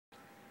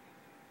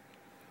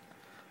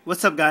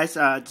What's up, guys?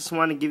 Just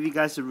want to give you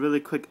guys a really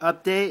quick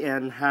update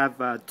and have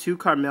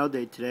 2-card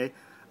Mailday today.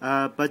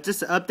 But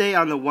just an update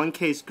on the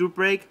 1K's group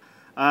break.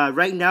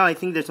 Right now, I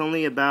think there's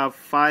only about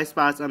 5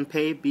 spots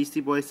unpaid. Beastie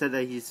Boy said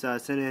that he's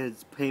sending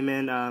his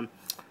payment,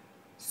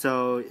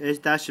 so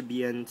that should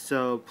be in.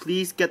 So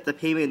please get the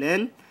payment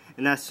in,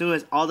 and as soon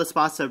as all the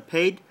spots are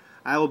paid,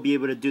 I will be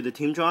able to do the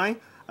team drawing.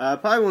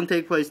 Probably won't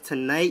take place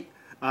tonight,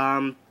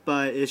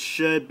 but it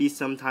should be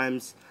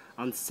sometimes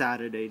on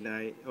Saturday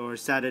night or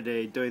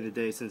Saturday during the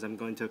day, since I'm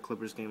going to a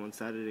Clippers game on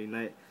Saturday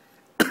night.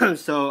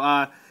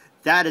 So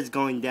that is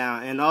going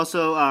down, and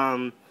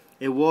also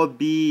it will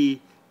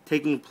be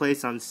taking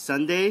place on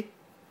Sunday.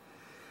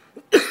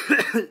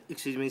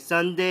 Excuse me,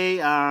 Sunday.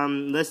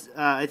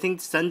 I think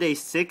Sunday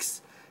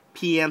 6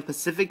 p.m.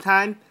 Pacific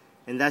time,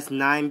 and that's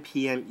 9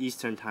 p.m.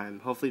 Eastern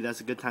time. Hopefully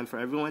that's a good time for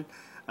everyone.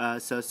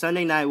 So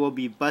Sunday night we'll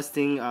be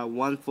busting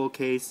one full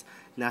case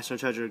National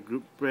Treasure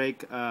group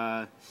break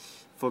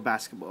for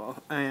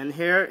basketball. And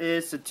here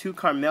is the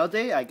 2-card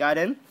Mailday I got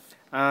in.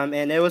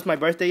 And it was my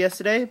birthday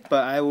yesterday,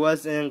 but I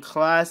was in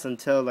class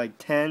until like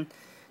 10.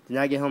 Did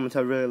not get home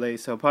until really late,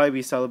 so I'll probably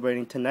be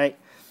celebrating tonight.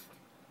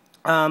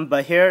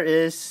 But here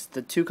is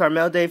the 2-card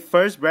Mailday.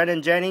 First,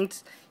 Brandon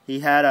Jennings.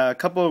 He had a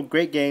couple of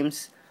great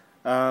games,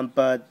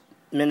 but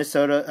Bucks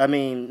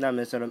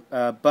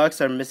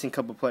are missing a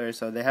couple players,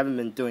 so they haven't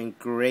been doing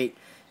great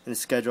in the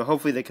schedule.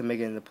 Hopefully they can make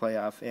it in the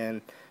playoff.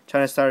 And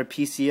trying to start a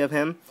PC of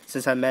him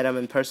since I met him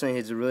in person.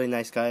 He's a really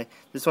nice guy.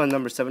 This one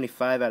number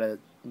 75 out of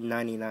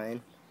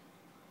 99.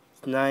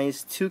 It's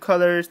nice. 2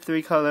 colors,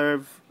 3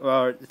 color,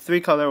 or 3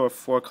 color or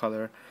 4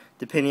 color,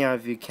 depending on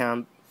if you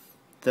count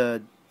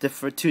the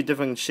 2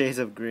 different shades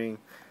of green.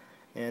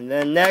 And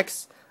then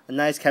next, a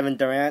nice Kevin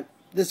Durant.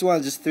 This one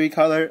is just 3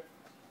 color.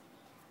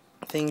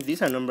 I think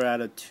these are numbered out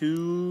of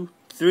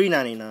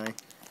 399.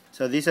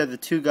 So these are the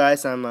 2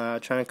 guys I'm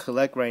trying to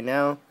collect right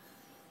now.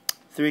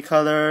 3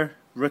 color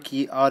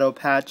rookie auto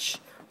patch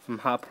from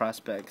Hot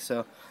Prospect.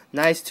 So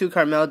nice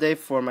 2-card Mailday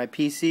for my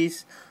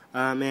PCs.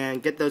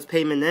 And get those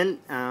payment in.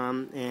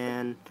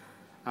 And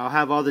I'll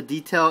have all the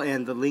detail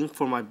and the link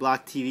for my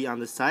BLogtv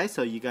on the site,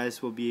 so you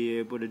guys will be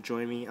able to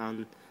join me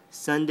on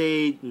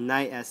Sunday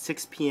night at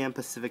 6 p.m.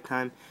 Pacific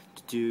time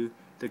to do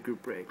the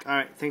group break.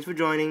 Alright, thanks for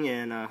joining,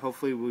 and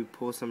hopefully we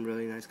pull some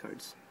really nice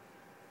cards.